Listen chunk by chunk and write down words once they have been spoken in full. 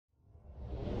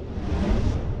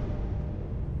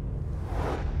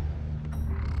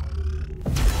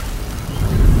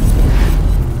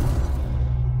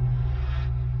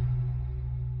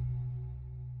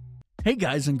Hey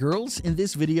guys and girls, in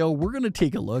this video we're going to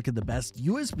take a look at the best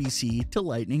USB-C to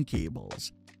Lightning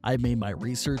cables. I've made my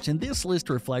research and this list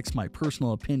reflects my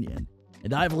personal opinion,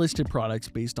 and I've listed products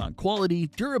based on quality,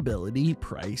 durability,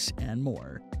 price, and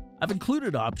more. I've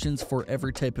included options for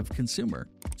every type of consumer,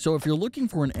 so if you're looking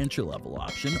for an entry-level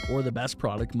option or the best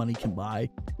product money can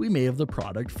buy, we may have the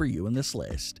product for you in this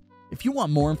list. If you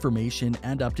want more information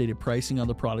and updated pricing on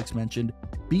the products mentioned,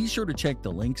 be sure to check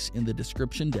the links in the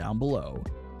description down below.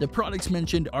 The products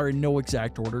mentioned are in no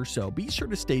exact order, so be sure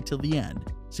to stay till the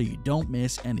end so you don't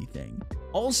miss anything.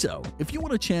 Also, if you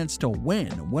want a chance to win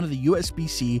one of the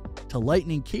USB-C to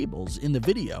Lightning cables in the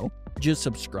video, just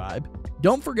subscribe.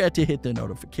 Don't forget to hit the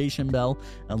notification bell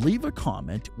and leave a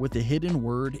comment with the hidden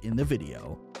word in the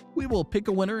video. We will pick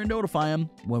a winner and notify them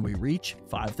when we reach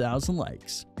 5,000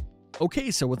 likes.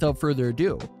 Okay, so without further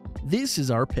ado, this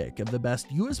is our pick of the best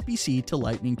USB-C to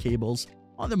Lightning cables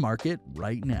on the market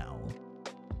right now.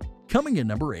 Coming in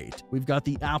number 8, we've got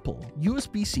the Apple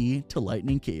USB-C to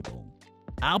Lightning cable.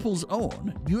 Apple's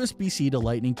own USB-C to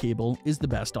Lightning cable is the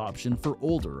best option for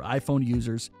older iPhone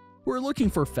users who are looking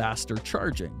for faster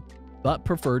charging, but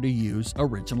prefer to use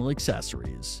original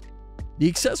accessories. The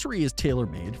accessory is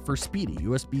tailor-made for speedy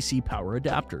USB-C power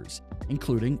adapters,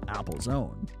 including Apple's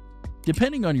own.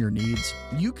 Depending on your needs,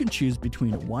 you can choose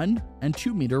between 1 and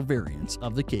 2 meter variants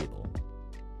of the cable.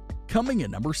 Coming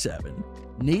in number 7,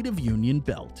 Native Union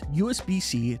Belt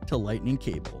USB-C to Lightning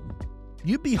cable.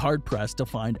 You'd be hard-pressed to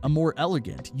find a more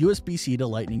elegant USB-C to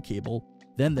Lightning cable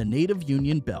than the Native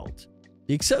Union Belt.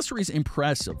 The accessory's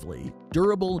impressively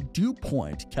durable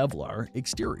dew-point Kevlar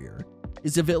exterior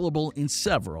is available in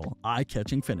several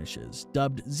eye-catching finishes,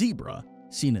 dubbed Zebra,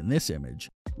 seen in this image,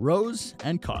 Rose,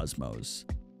 and Cosmos.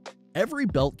 Every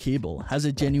belt cable has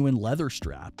a genuine leather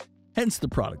strap, hence the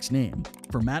product's name,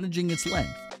 for managing its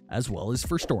length as well as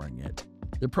for storing it.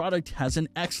 The product has an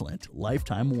excellent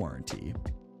lifetime warranty.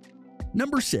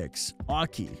 Number 6.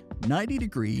 Aukey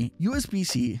 90-degree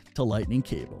USB-C to Lightning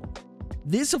cable.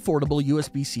 This affordable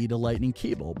USB-C to Lightning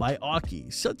cable by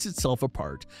Aukey sets itself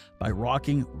apart by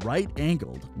rocking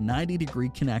right-angled 90-degree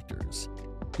connectors.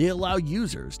 They allow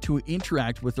users to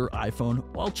interact with their iPhone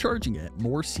while charging it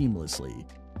more seamlessly,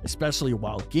 especially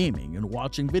while gaming and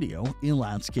watching video in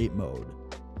landscape mode.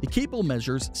 The cable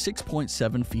measures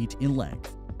 6.7 feet in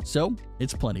length, so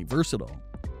it's plenty versatile.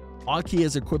 Aukey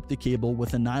has equipped the cable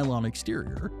with a nylon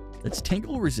exterior that's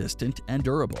tangle-resistant and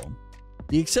durable.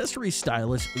 The accessory's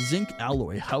stylish zinc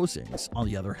alloy housings, on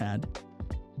the other hand,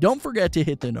 don't forget to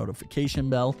hit the notification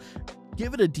bell,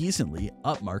 give it a decently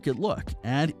upmarket look,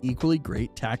 and equally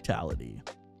great tactility.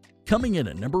 Coming in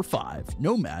at number 5,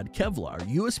 Nomad Kevlar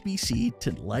USB-C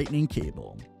to Lightning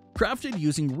cable. Crafted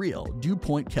using real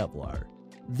dew-point Kevlar,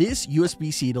 this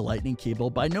USB-C to Lightning cable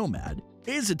by Nomad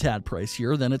is a tad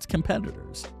pricier than its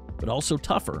competitors, but also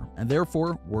tougher and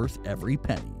therefore worth every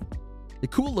penny. The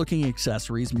cool-looking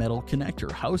accessory's metal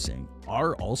connector housing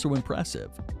are also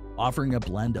impressive, offering a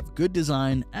blend of good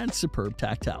design and superb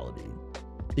tactility.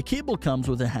 The cable comes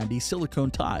with a handy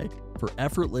silicone tie for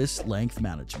effortless length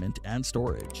management and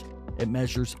storage. It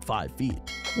measures 5 feet,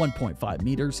 1.5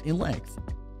 meters in length,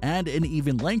 and an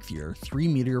even lengthier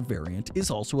 3-meter variant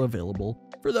is also available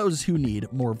for those who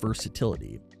need more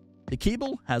versatility. The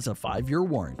cable has a 5-year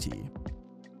warranty.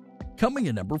 Coming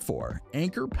in number 4,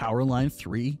 Anker Powerline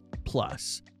 3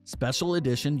 Plus Special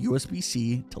Edition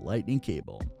USB-C to Lightning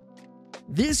cable.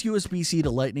 This USB-C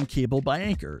to Lightning cable by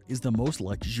Anker is the most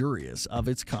luxurious of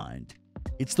its kind.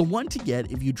 It's the one to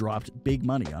get if you dropped big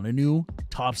money on a new,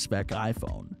 top-spec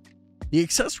iPhone. The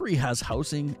accessory has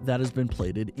housing that has been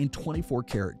plated in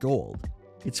 24-karat gold.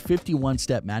 Its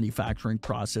 51-step manufacturing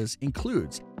process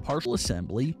includes partial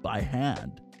assembly by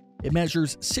hand. It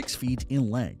measures 6 feet in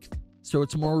length, so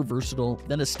it's more versatile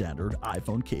than a standard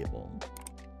iPhone cable.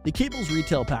 The cable's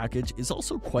retail package is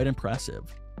also quite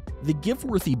impressive. The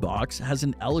gift-worthy box has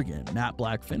an elegant matte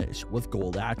black finish with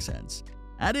gold accents,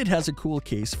 and it has a cool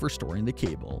case for storing the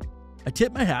cable. I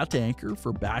tip my hat to Anker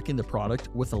for backing the product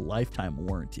with a lifetime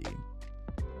warranty.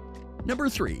 Number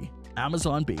 3.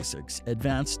 Amazon Basics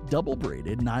Advanced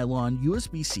Double-Braided Nylon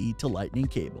USB-C to Lightning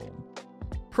cable.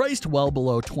 Priced well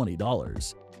below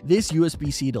 $20, this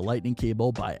USB-C to Lightning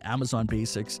cable by Amazon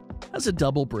Basics has a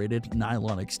double-braided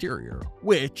nylon exterior,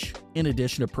 which, in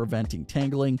addition to preventing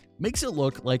tangling, makes it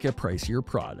look like a pricier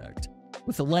product.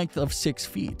 With a length of 6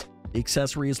 feet, the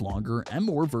accessory is longer and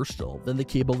more versatile than the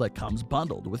cable that comes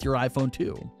bundled with your iPhone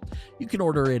 2. You can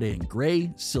order it in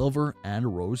gray, silver,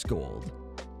 and rose gold.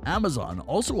 Amazon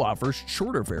also offers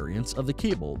shorter variants of the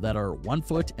cable that are 1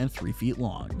 foot and 3 feet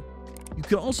long. You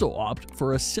can also opt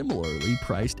for a similarly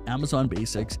priced Amazon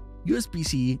Basics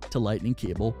USB-C to Lightning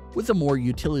cable with a more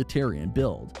utilitarian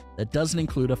build that doesn't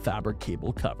include a fabric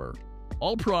cable cover.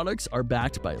 All products are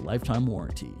backed by a lifetime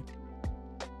warranty.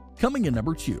 Coming in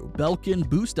number 2, Belkin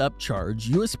Boost Up Charge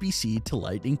USB-C to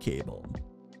Lightning cable.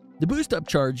 The Boost Up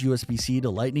Charge USB-C to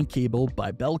Lightning cable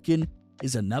by Belkin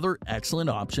is another excellent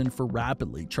option for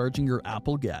rapidly charging your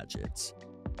Apple gadgets.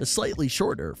 The slightly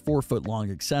shorter 4-foot-long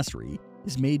accessory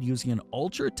is made using an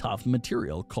ultra-tough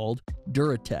material called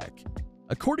Duratech.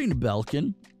 According to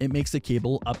Belkin, it makes the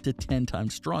cable up to 10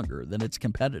 times stronger than its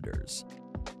competitors.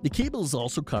 The cable is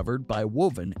also covered by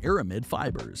woven aramid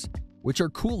fibers, which are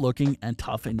cool-looking and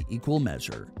tough in equal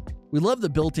measure. We love the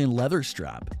built-in leather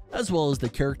strap, as well as the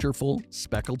characterful,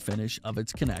 speckled finish of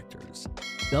its connectors.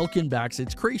 Belkin backs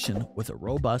its creation with a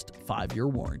robust 5-year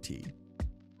warranty.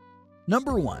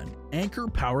 Number 1. Anker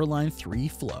Powerline 3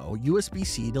 Flow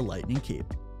USB-C to Lightning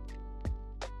cable.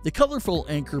 The colorful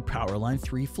Anker Powerline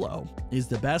 3 Flow is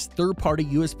the best third-party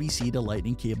USB-C to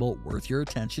Lightning cable worth your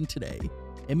attention today.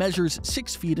 It measures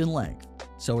 6 feet in length,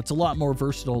 so it's a lot more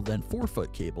versatile than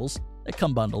 4-foot cables that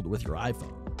come bundled with your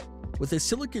iPhone. With a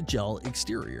silica gel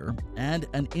exterior and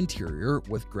an interior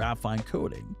with graphite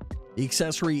coating, the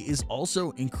accessory is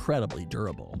also incredibly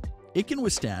durable. It can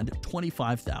withstand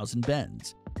 25,000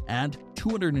 bends and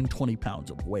 220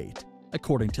 pounds of weight,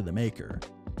 according to the maker.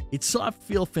 Its soft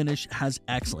feel finish has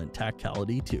excellent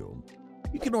tactility too.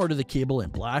 You can order the cable in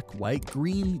black, white,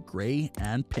 green, gray,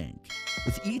 and pink,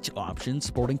 with each option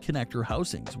sporting connector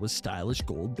housings with stylish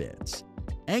gold bits.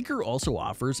 Anker also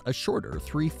offers a shorter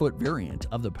 3-foot variant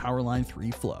of the Powerline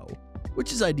 3 Flow,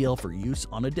 which is ideal for use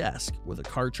on a desk with a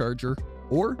car charger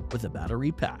or with a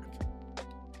battery pack.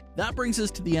 That brings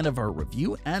us to the end of our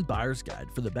review and buyer's guide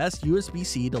for the best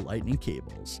USB-C to Lightning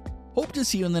cables. Hope to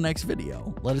see you in the next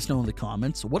video. Let us know in the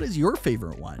comments what is your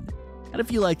favorite one. And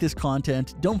if you like this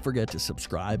content, don't forget to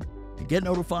subscribe and get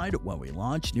notified when we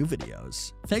launch new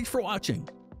videos. Thanks for watching.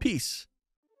 Peace.